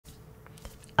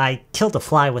I killed a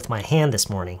fly with my hand this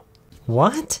morning.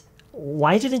 What?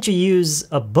 Why didn't you use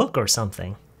a book or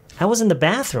something? I was in the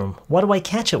bathroom. What do I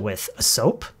catch it with? A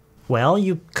soap? Well,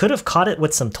 you could have caught it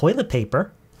with some toilet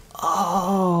paper.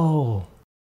 Oh.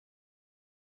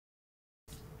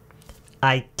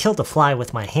 I killed a fly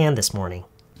with my hand this morning.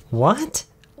 What?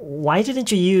 Why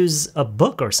didn't you use a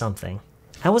book or something?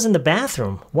 I was in the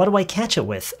bathroom. What do I catch it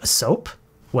with? A soap?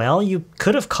 Well, you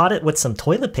could have caught it with some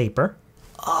toilet paper.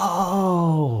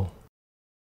 Oh.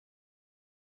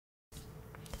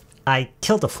 I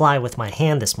killed a fly with my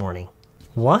hand this morning.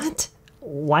 What?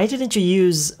 Why didn't you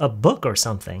use a book or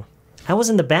something? I was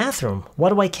in the bathroom. What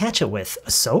do I catch it with?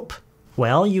 A soap?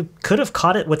 Well, you could have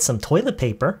caught it with some toilet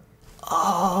paper.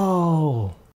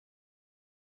 Oh.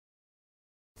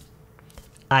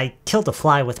 I killed a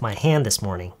fly with my hand this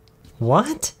morning.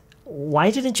 What? Why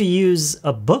didn't you use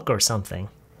a book or something?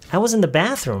 I was in the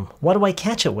bathroom. What do I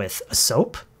catch it with? A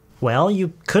soap? Well,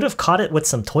 you could have caught it with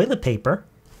some toilet paper.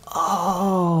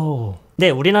 Oh. 네,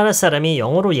 우리나라 사람이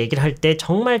영어로 얘기를 할 때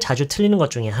정말 자주 틀리는 것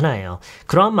중에 하나예요.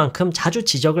 그러한 만큼 자주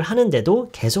지적을 하는데도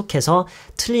계속해서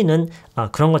틀리는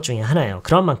그런 것 중에 하나예요.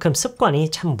 그런 만큼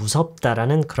습관이 참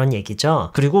무섭다라는 그런 얘기죠.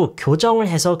 그리고 교정을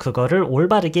해서 그거를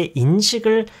올바르게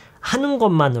인식을 하는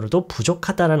것만으로도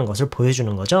부족하다는 것을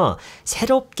보여주는 거죠.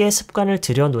 새롭게 습관을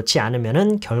들여놓지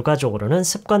않으면은 결과적으로는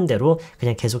습관대로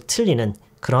그냥 계속 틀리는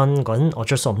그런 건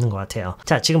어쩔 수 없는 것 같아요.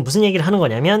 자, 지금 무슨 얘기를 하는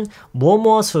거냐면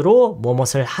뭐뭇으로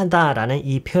뭐뭇을 하다라는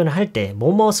이 표현을 할 때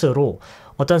뭐뭇으로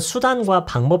어떤 수단과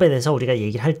방법에 대해서 우리가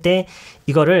얘기를 할 때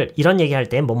이거를 이런 얘기할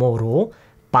때 뭐뭐로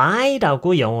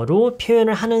by라고 영어로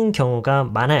표현을 하는 경우가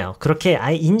많아요. 그렇게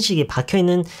아예 인식이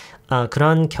박혀있는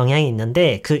그런 경향이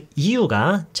있는데 그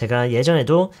이유가 제가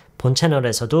예전에도 본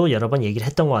채널에서도 여러 번 얘기를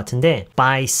했던 것 같은데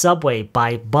by subway,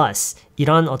 by bus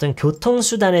이런 어떤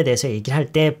교통수단에 대해서 얘기를 할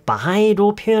때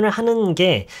by로 표현을 하는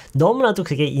게 너무나도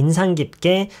그게 인상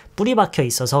깊게 뿌리 박혀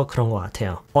있어서 그런 것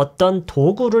같아요. 어떤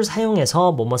도구를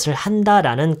사용해서 뭐뭇을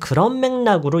한다라는 그런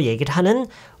맥락으로 얘기를 하는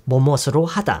뭐뭇으로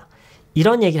하다.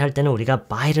 이런 얘기를 할 때는 우리가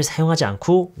by를 사용하지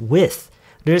않고 with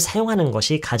를 사용하는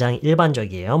것이 가장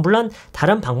일반적이에요. 물론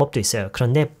다른 방법도 있어요.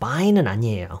 그런데 by는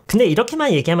아니에요. 근데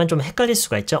이렇게만 얘기하면 좀 헷갈릴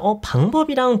수가 있죠.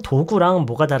 방법이랑 도구랑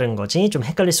뭐가 다른 거지? 좀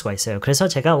헷갈릴 수가 있어요. 그래서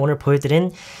제가 오늘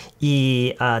보여드린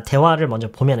이 대화를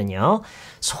먼저 보면은요.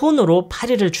 손으로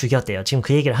파리를 죽였대요. 지금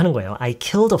그 얘기를 하는 거예요. I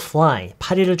killed a fly.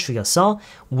 파리를 죽였어.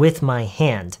 With my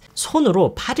hand.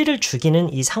 손으로 파리를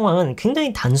죽이는 이 상황은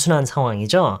굉장히 단순한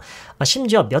상황이죠.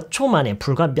 심지어 몇 초 만에,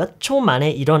 불과 몇 초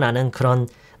만에 일어나는 그런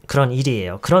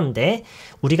일이에요. 그런데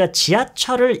우리가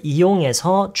지하철을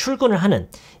이용해서 출근을 하는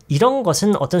이런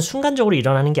것은 어떤 순간적으로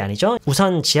일어나는 게 아니죠.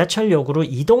 우선 지하철역으로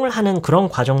이동을 하는 그런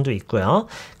과정도 있고요.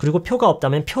 그리고 표가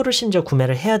없다면 표를 심지어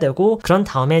구매를 해야 되고 그런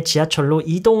다음에 지하철로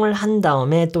이동을 한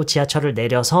다음에 또 지하철을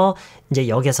내려서 이제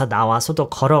역에서 나와서 또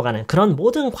걸어가는 그런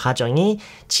모든 과정이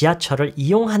지하철을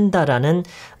이용한다라는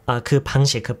그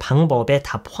방식, 그 방법에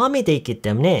다 포함이 돼 있기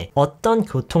때문에 어떤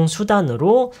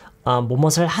교통수단으로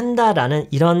뭐뭇을 한다라는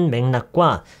이런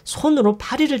맥락과 손으로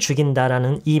파리를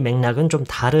죽인다라는 이 맥락은 좀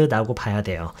다르다고 봐야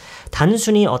돼요.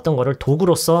 단순히 어떤 거를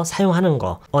도구로서 사용하는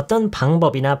거, 어떤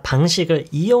방법이나 방식을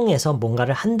이용해서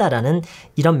뭔가를 한다라는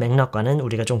이런 맥락과는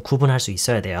우리가 좀 구분할 수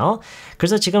있어야 돼요.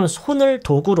 그래서 지금 손을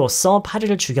도구로서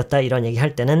파리를 죽였다 이런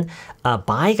얘기할 때는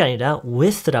by가 아니라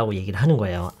with라고 얘기를 하는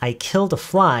거예요. I killed a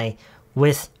fly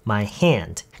with my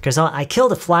hand. 그래서 I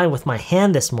killed a fly with my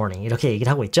hand this morning 이렇게 얘기를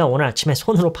하고 있죠. 오늘 아침에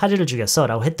손으로 파리를 죽였어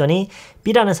라고 했더니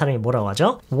B라는 사람이 뭐라고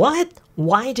하죠? What?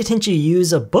 Why didn't you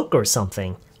use a book or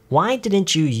something? Why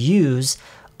didn't you use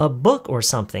a book or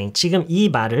something? 지금 이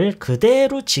말을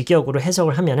그대로 직역으로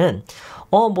해석을 하면은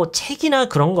뭐 책이나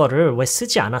그런 거를 왜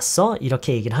쓰지 않았어?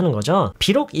 이렇게 얘기를 하는 거죠.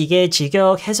 비록 이게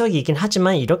직역 해석이긴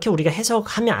하지만 이렇게 우리가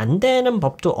해석하면 안 되는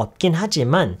법도 없긴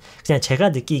하지만 그냥 제가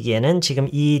느끼기에는 지금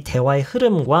이 대화의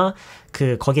흐름과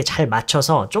거기에 잘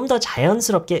맞춰서 좀 더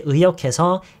자연스럽게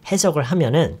의역해서 해석을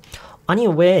하면은 아니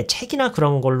왜 책이나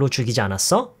그런 걸로 죽이지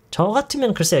않았어? 저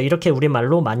같으면 글쎄요 이렇게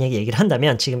우리말로 만약에 얘기를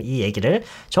한다면 지금 이 얘기를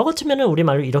저 같으면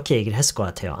우리말로 이렇게 얘기를 했을 것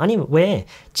같아요. 아니 왜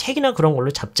책이나 그런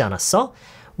걸로 잡지 않았어?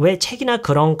 왜 책이나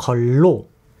그런 걸로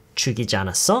죽이지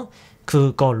않았어?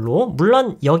 그걸로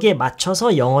물론 여기에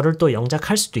맞춰서 영어를 또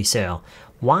영작할 수도 있어요.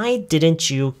 Why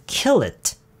didn't you kill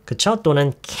it? 그쵸?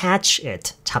 또는 catch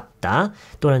it, 잡다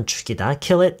또는 죽이다,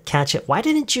 kill it, catch it. Why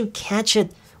didn't you catch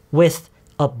it with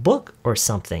a book or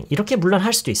something? 이렇게 물론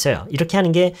할 수도 있어요. 이렇게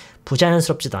하는 게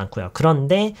부자연스럽지도 않고요.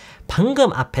 그런데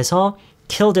방금 앞에서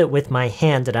killed it with my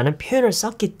hand 라는 표현을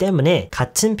썼기 때문에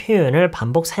같은 표현을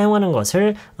반복 사용하는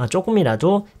것을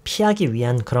조금이라도 피하기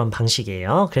위한 그런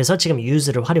방식이에요. 그래서 지금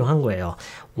use를 활용한 거예요.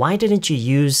 Why didn't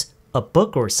you use a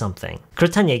book or something.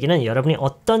 그렇다는 얘기는 여러분이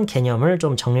어떤 개념을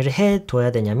좀 정리를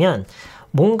해둬야 되냐면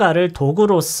뭔가를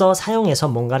도구로서 사용해서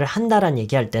뭔가를 한다라는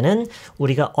얘기할 때는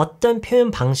우리가 어떤 표현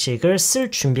방식을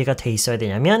쓸 준비가 돼 있어야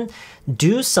되냐면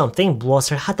do something,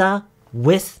 무엇을 하다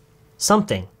with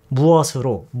something,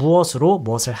 무엇으로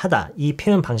무엇을 하다. 이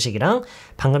표현 방식이랑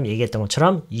방금 얘기했던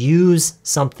것처럼 use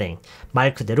something,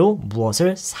 말 그대로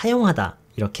무엇을 사용하다.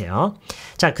 이렇게요.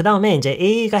 자, 그 다음에 이제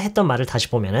A가 했던 말을 다시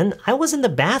보면은 I was in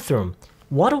the bathroom.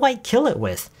 What do I kill it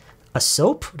with? A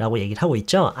soap? 라고 얘기를 하고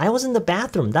있죠. I was in the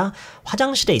bathroom. 나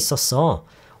화장실에 있었어.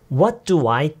 What do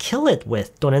I kill it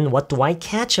with? 또는 What do I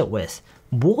catch it with?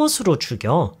 무엇으로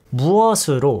죽여?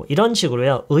 무엇으로? 이런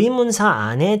식으로요. 의문사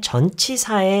안에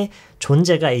전치사의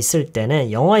존재가 있을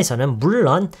때는 영어에서는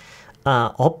물론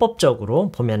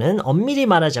어법적으로 보면은 엄밀히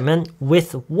말하자면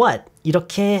with what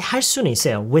이렇게 할 수는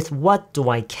있어요. With what do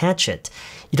I catch it?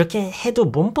 이렇게 해도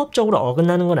문법적으로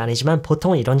어긋나는 건 아니지만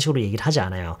보통은 이런 식으로 얘기를 하지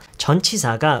않아요.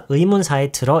 전치사가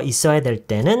의문사에 들어 있어야 될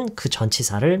때는 그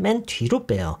전치사를 맨 뒤로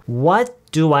빼요. What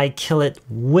do I kill it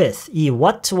with? 이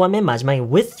what와 맨 마지막에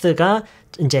with가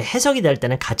이제 해석이 될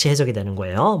때는 같이 해석이 되는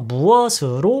거예요.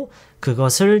 무엇으로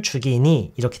그것을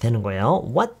죽이니? 이렇게 되는 거예요.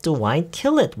 What do I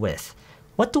kill it with?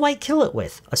 What do I kill it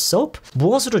with? A soap?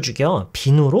 무엇으로 죽여?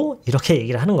 비누로? 이렇게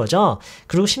얘기를 하는 거죠.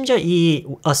 그리고 심지어 이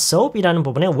a soap이라는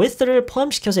부분에 with를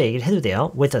포함시켜서 얘기를 해도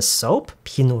돼요. With a soap?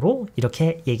 비누로?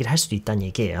 이렇게 얘기를 할 수도 있다는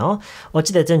얘기예요.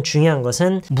 어찌됐든 중요한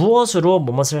것은 무엇으로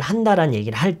무엇을 한다라는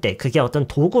얘기를 할 때 그게 어떤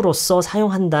도구로서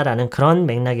사용한다라는 그런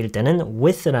맥락일 때는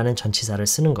with라는 전치사를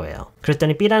쓰는 거예요.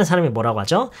 그랬더니 B라는 사람이 뭐라고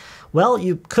하죠? Well,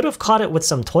 you could have caught it with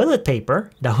some toilet paper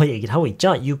라고 얘기를 하고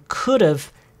있죠. You could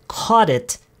have caught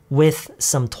it with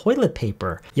some toilet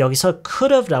paper. 여기서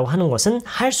could have라고 하는 것은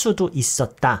할 수도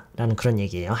있었다 라는 그런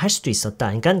얘기예요. 할 수도 있었다.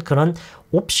 그러니까 그런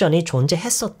옵션이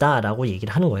존재했었다 라고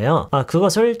얘기를 하는 거예요.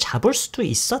 그것을 잡을 수도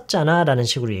있었잖아 라는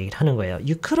식으로 얘기를 하는 거예요.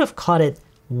 You could have caught it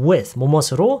with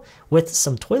무엇으로? with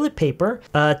some toilet paper.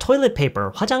 toilet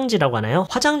paper, 화장지라고 하나요?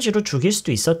 화장지로 죽일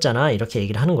수도 있었잖아. 이렇게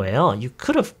얘기를 하는 거예요. You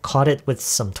could have caught it with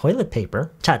some toilet paper.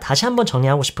 자, 다시 한번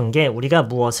정리하고 싶은 게 우리가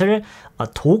무엇을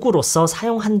도구로서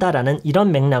사용한다라는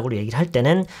이런 맥락으로 얘기를 할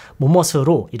때는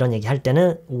무엇으로 이런 얘기 할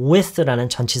때는 with라는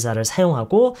전치사를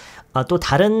사용하고 또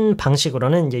다른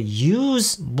방식으로는 이제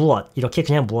use 무엇 이렇게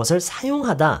그냥 무엇을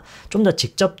사용하다 좀 더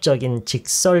직접적인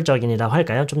직설적인이라고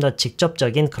할까요? 좀 더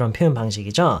직접적인 그런 표현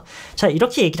방식이죠. 자,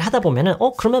 이렇게 얘기를 하다 보면은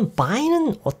그러면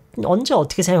by는 언제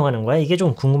어떻게 사용하는 거야? 이게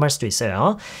좀 궁금할 수도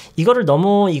있어요. 이거를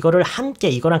함께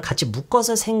이거랑 같이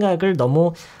묶어서 생각을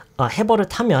너무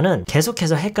해버릇하면은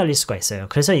계속해서 헷갈릴 수가 있어요.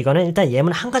 그래서 이거는 일단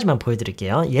예문 한 가지만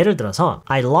보여드릴게요. 예를 들어서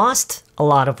I lost a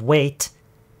lot of weight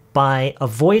by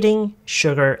avoiding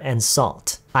sugar and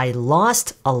salt. I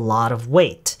lost a lot of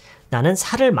weight. 나는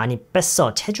살을 많이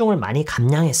뺐어. 체중을 많이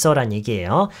감량했어. 라는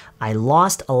얘기예요. I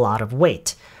lost a lot of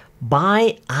weight.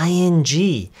 by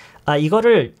ing.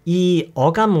 이거를 이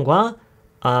어감과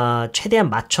최대한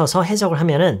맞춰서 해석을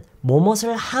하면은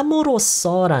뭐뭇을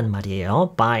함으로써 라는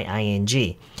말이에요. by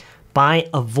ing. by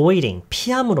avoiding,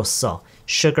 피함으로써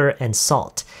sugar and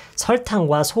salt.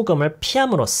 설탕과 소금을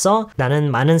피함으로써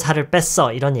나는 많은 살을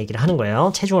뺐어. 이런 얘기를 하는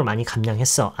거예요. 체중을 많이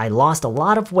감량했어. I lost a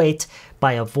lot of weight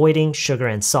by avoiding sugar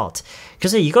and salt.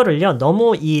 그래서 이거를요.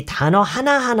 너무 이 단어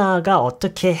하나하나가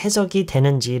어떻게 해석이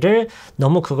되는지를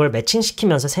너무 그걸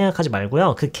매칭시키면서 생각하지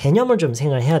말고요. 그 개념을 좀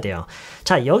생각을 해야 돼요.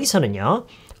 자, 여기서는요.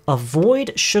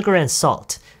 avoid sugar and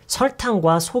salt.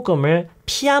 설탕과 소금을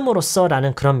피함으로써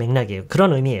라는 그런 맥락이에요.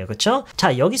 그런 의미예요. 그렇죠?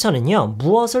 자, 여기서는요.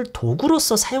 무엇을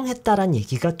도구로서 사용했다라는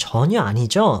얘기가 전혀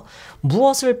아니죠.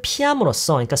 무엇을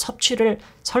피함으로써 그러니까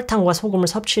설탕과 소금을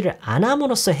섭취를 안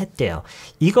함으로써 했대요.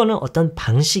 이거는 어떤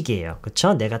방식이에요.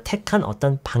 그렇죠? 내가 택한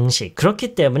어떤 방식.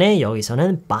 그렇기 때문에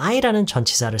여기서는 by라는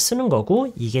전치사를 쓰는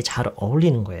거고 이게 잘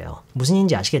어울리는 거예요. 무슨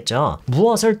얘기인지 아시겠죠?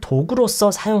 무엇을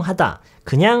도구로서 사용하다.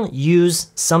 그냥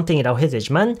use something이라고 해도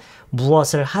되지만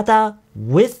무엇을 하다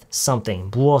with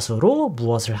something, 무엇으로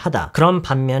무엇을 하다. 그런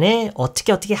반면에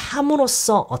어떻게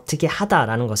함으로써 어떻게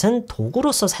하다라는 것은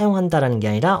도구로서 사용한다라는 게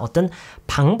아니라 어떤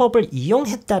방법을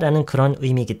이용했다라는 그런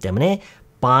의미이기 때문에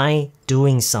by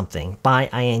doing something, by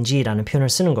ing라는 표현을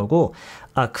쓰는 거고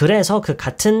그래서 그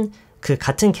같은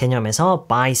개념에서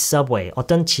by subway,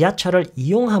 어떤 지하철을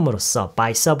이용함으로써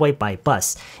by subway, by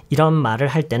bus 이런 말을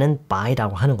할 때는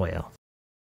by라고 하는 거예요.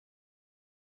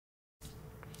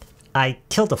 I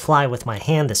killed a fly with my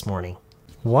hand this morning.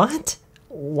 What?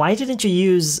 Why didn't you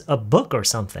use a book or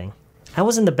something? I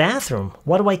was in the bathroom.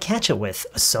 What do I catch it with?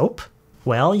 A soap?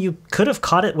 Well, you could have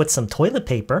caught it with some toilet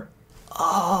paper.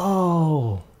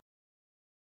 Oh.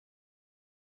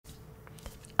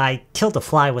 I killed a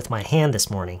fly with my hand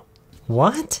this morning.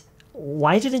 What?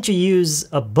 why didn't you use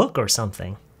a book or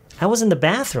something? I was in the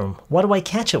bathroom. What do I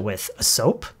catch it with? A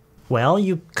soap? Well,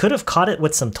 you could have caught it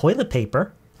with some toilet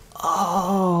paper.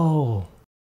 Oh.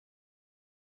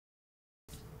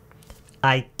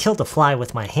 I killed a fly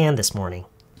with my hand this morning.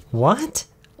 What?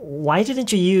 Why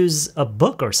didn't you use a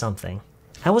book or something?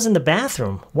 I was in the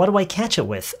bathroom. What do I catch it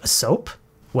with? A soap?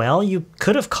 Well, you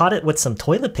could have caught it with some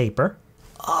toilet paper.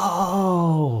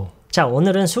 Oh. 자,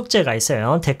 오늘은 숙제가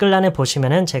있어요. 댓글란에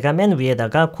보시면은 제가 맨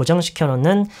위에다가 고정시켜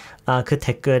놓는 그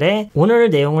댓글에 오늘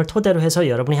내용을 토대로 해서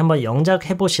여러분이 한번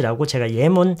영작해 보시라고 제가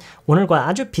예문, 오늘과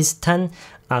아주 비슷한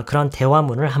그런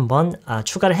대화문을 한번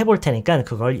추가를 해볼 테니까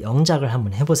그걸 영작을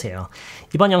한번 해보세요.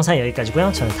 이번 영상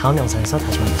여기까지고요. 저는 다음 영상에서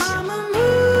다시 만날게요.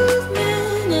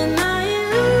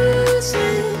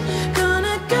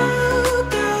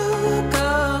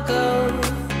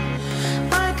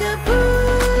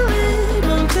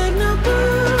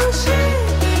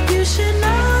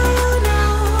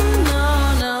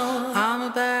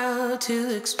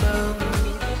 to expose